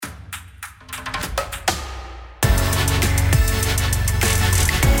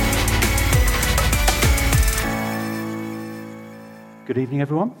Good evening,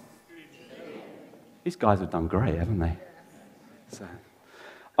 everyone. These guys have done great, haven't they? So,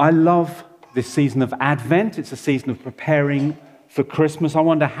 I love this season of Advent. It's a season of preparing for Christmas. I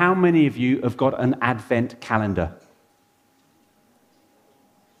wonder how many of you have got an Advent calendar?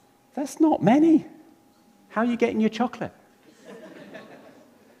 That's not many. How are you getting your chocolate?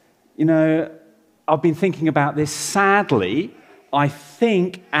 You know, I've been thinking about this. Sadly, I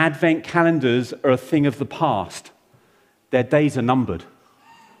think Advent calendars are a thing of the past. Their days are numbered.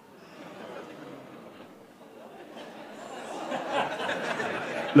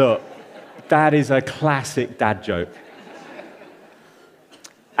 Look, that is a classic dad joke.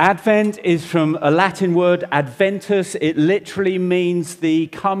 Advent is from a Latin word, adventus. It literally means the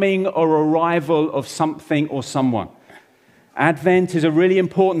coming or arrival of something or someone. Advent is a really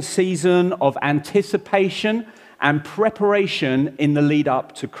important season of anticipation and preparation in the lead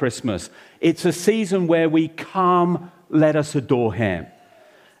up to Christmas. It's a season where we come, let us adore Him.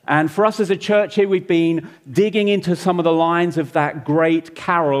 And for us as a church here, we've been digging into some of the lines of that great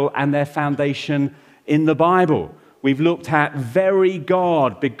carol and their foundation in the Bible. We've looked at very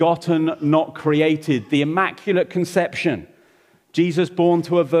God, begotten, not created, the Immaculate Conception, Jesus born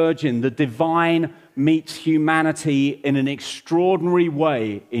to a virgin, the divine meets humanity in an extraordinary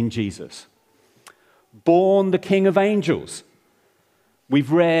way in Jesus. Born the King of Angels.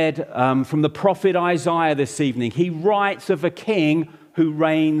 We've read from the prophet Isaiah this evening. He writes of a king who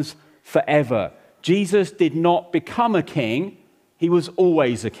reigns forever. Jesus did not become a king. He was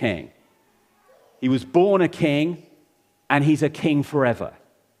always a king. He was born a king, and he's a king forever.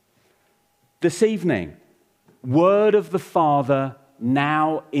 This evening, Word of the Father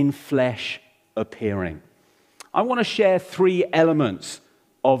now in flesh appearing. I want to share three elements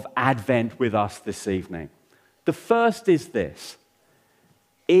of Advent with us this evening. The first is this.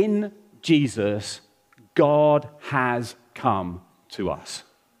 In Jesus, God has come to us.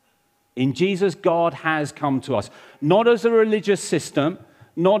 In Jesus, God has come to us. Not as a religious system,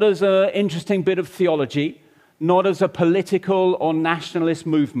 not as an interesting bit of theology, not as a political or nationalist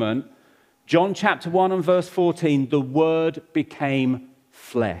movement. John chapter 1 and verse 14, the Word became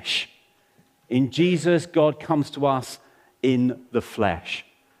flesh. In Jesus, God comes to us in the flesh.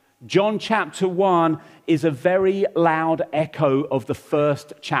 John chapter 1 is a very loud echo of the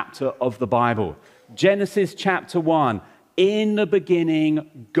first chapter of the Bible. Genesis chapter 1, in the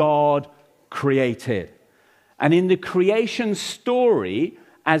beginning, God created. And in the creation story,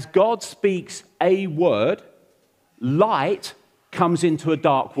 as God speaks a word, light comes into a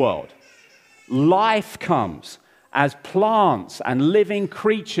dark world. Life comes as plants and living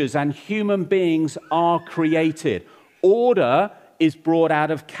creatures and human beings are created. Order is brought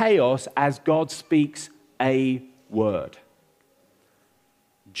out of chaos as God speaks a word.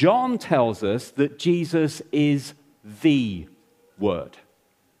 John tells us that Jesus is the Word.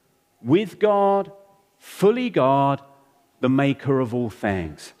 With God, fully God, the maker of all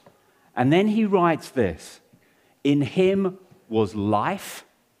things. And then he writes this, in him was life,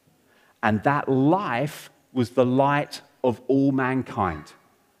 and that life was the light of all mankind.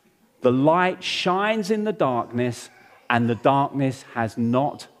 The light shines in the darkness, and the darkness has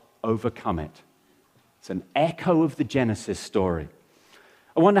not overcome it. It's an echo of the Genesis story.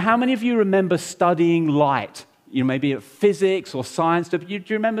 I wonder how many of you remember studying light? You know, maybe at physics or science. Do you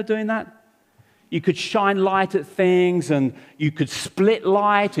remember doing that? You could shine light at things, and you could split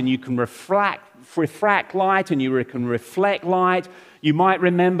light, and you can refract light, and you can reflect light. You might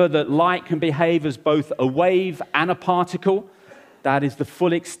remember that light can behave as both a wave and a particle. That is the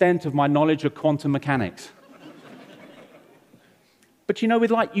full extent of my knowledge of quantum mechanics. But you know,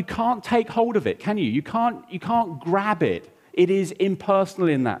 with light, you can't take hold of it, can you? You can't grab it. It is impersonal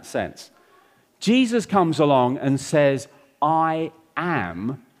in that sense. Jesus comes along and says, I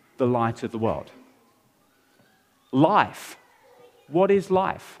am the light of the world. Life. What is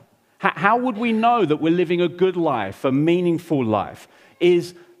life? How would we know that we're living a good life, a meaningful life?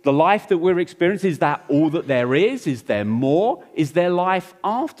 Is the life that we're experiencing, is that all that there is? Is there more? Is there life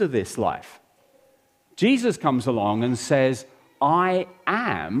after this life? Jesus comes along and says, I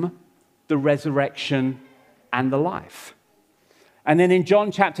am the resurrection and the life. And then in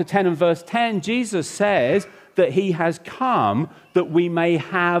John chapter 10 and verse 10, Jesus says that he has come that we may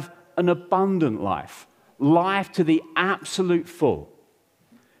have an abundant life, life to the absolute full.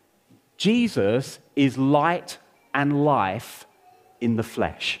 Jesus is light and life in the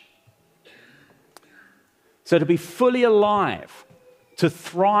flesh. So to be fully alive, to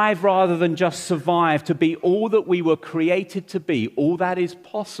thrive rather than just survive, to be all that we were created to be, all that is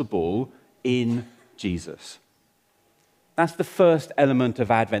possible in Jesus. That's the first element of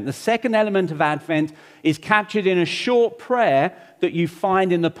Advent. The second element of Advent is captured in a short prayer that you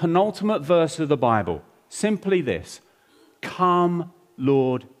find in the penultimate verse of the Bible. Simply this: "Come,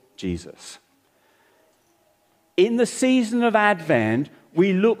 Lord Jesus." In the season of Advent,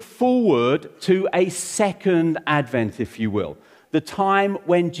 we look forward to a second Advent, if you will, the time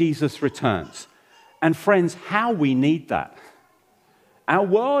when Jesus returns. And friends, how we need that. Our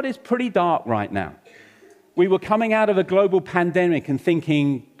world is pretty dark right now. We were coming out of a global pandemic and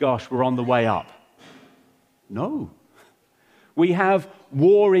thinking, gosh, we're on the way up. No. We have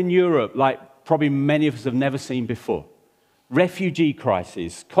war in Europe like probably many of us have never seen before. Refugee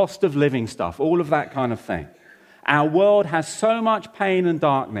crises, cost of living stuff, all of that kind of thing. Our world has so much pain and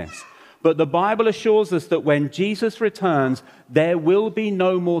darkness. But the Bible assures us that when Jesus returns, there will be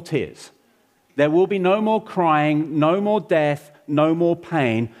no more tears. There will be no more crying, no more death, no more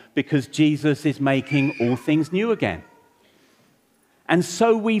pain, because Jesus is making all things new again. And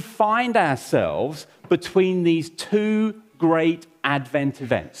so we find ourselves between these two great Advent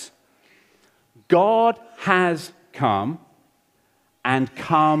events. God has come, and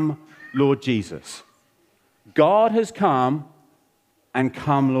come, Lord Jesus. God has come, and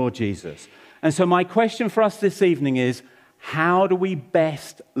come, Lord Jesus. And so my question for us this evening is, how do we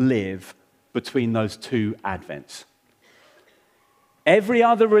best live between those two Advents? Every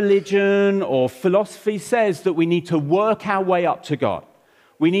other religion or philosophy says that we need to work our way up to God.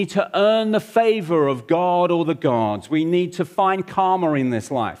 We need to earn the favor of God or the gods. We need to find karma in this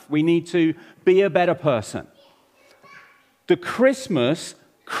life. We need to be a better person. The Christmas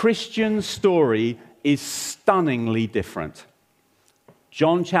Christian story is stunningly different.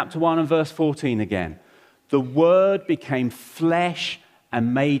 John chapter 1 and verse 14 again. The Word became flesh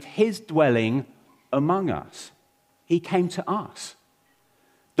and made his dwelling among us. He came to us.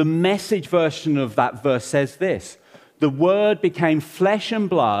 The Message version of that verse says this: the Word became flesh and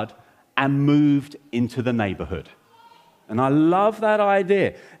blood and moved into the neighborhood. And I love that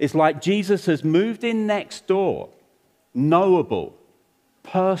idea. It's like Jesus has moved in next door, knowable,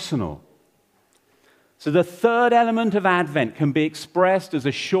 personal. So the third element of Advent can be expressed as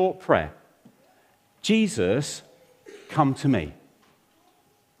a short prayer. Jesus, come to me.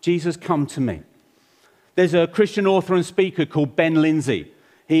 Jesus, come to me. There's a Christian author and speaker called Ben Lindsay.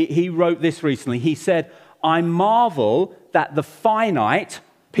 He wrote this recently. He said, "I marvel that the finite,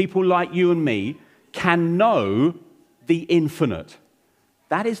 people like you and me, can know the infinite."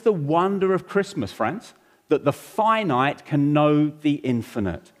 That is the wonder of Christmas, friends, that the finite can know the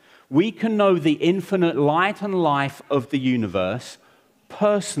infinite. We can know the infinite light and life of the universe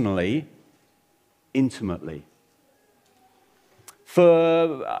personally, intimately.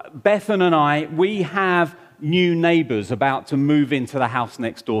 For Bethan and I, we have new neighbors about to move into the house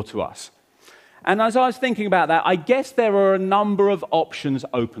next door to us. And as I was thinking about that, I guess there are a number of options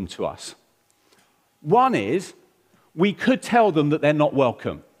open to us. One is, we could tell them that they're not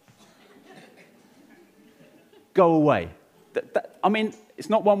welcome. Go away. I mean, it's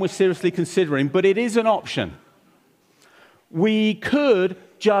not one we're seriously considering, but it is an option. We could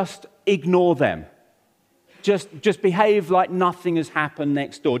just ignore them. Just behave like nothing has happened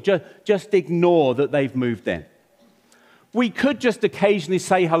next door. Just ignore that they've moved in. We could just occasionally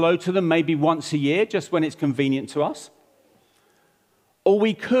say hello to them, maybe once a year, just when it's convenient to us. Or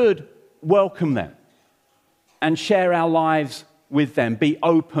we could welcome them and share our lives with them, be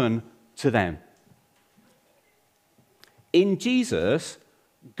open to them. In Jesus,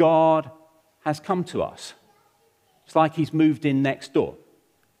 God has come to us. It's like he's moved in next door.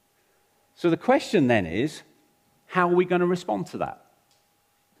 So the question then is, how are we going to respond to that?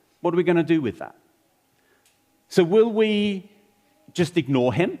 What are we going to do with that? So will we just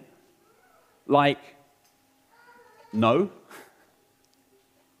ignore him? Like, no,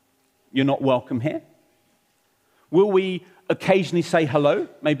 you're not welcome here? Will we occasionally say hello,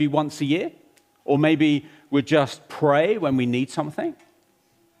 maybe once a year? Or maybe we'll just pray when we need something?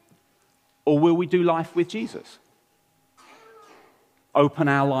 Or will we do life with Jesus? Open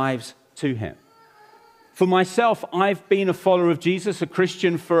our lives to him. For myself, I've been a follower of Jesus, a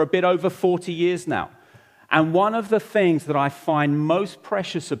Christian, for a bit over 40 years now. And one of the things that I find most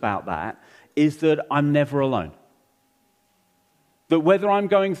precious about that is that I'm never alone. That whether I'm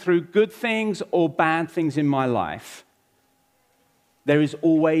going through good things or bad things in my life, there is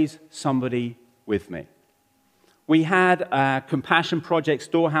always somebody with me. We had a Compassion Project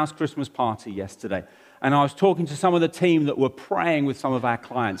Storehouse Christmas party yesterday. And I was talking to some of the team that were praying with some of our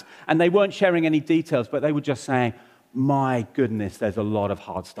clients. And they weren't sharing any details, but they were just saying, my goodness, there's a lot of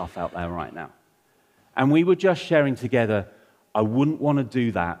hard stuff out there right now. And we were just sharing together, I wouldn't want to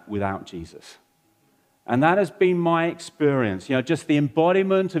do that without Jesus. And that has been my experience. Just the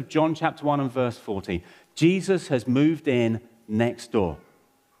embodiment of John chapter 1 and verse 14. Jesus has moved in next door.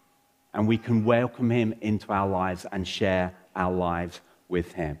 And we can welcome him into our lives and share our lives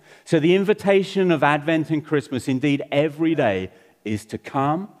with him. So the invitation of Advent and Christmas, indeed every day, is to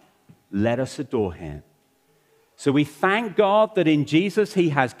come, let us adore him. So we thank God that in Jesus he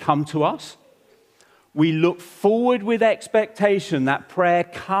has come to us. We look forward with expectation, that prayer,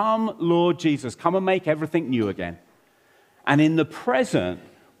 come, Lord Jesus, come and make everything new again. And in the present,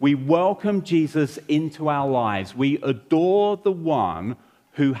 we welcome Jesus into our lives. We adore the one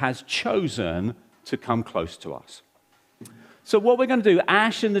who has chosen to come close to us. So what we're going to do,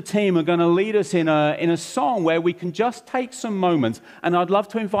 Ash and the team are going to lead us in a song where we can just take some moments, and I'd love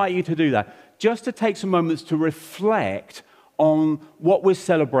to invite you to do that, just to take some moments to reflect on what we're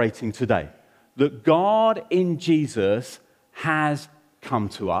celebrating today. That God in Jesus has come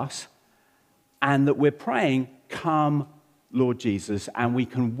to us, and that we're praying, come, Lord Jesus, and we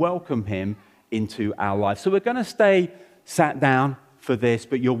can welcome him into our lives. So we're going to stay sat down for this,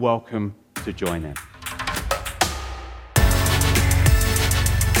 but you're welcome to join in.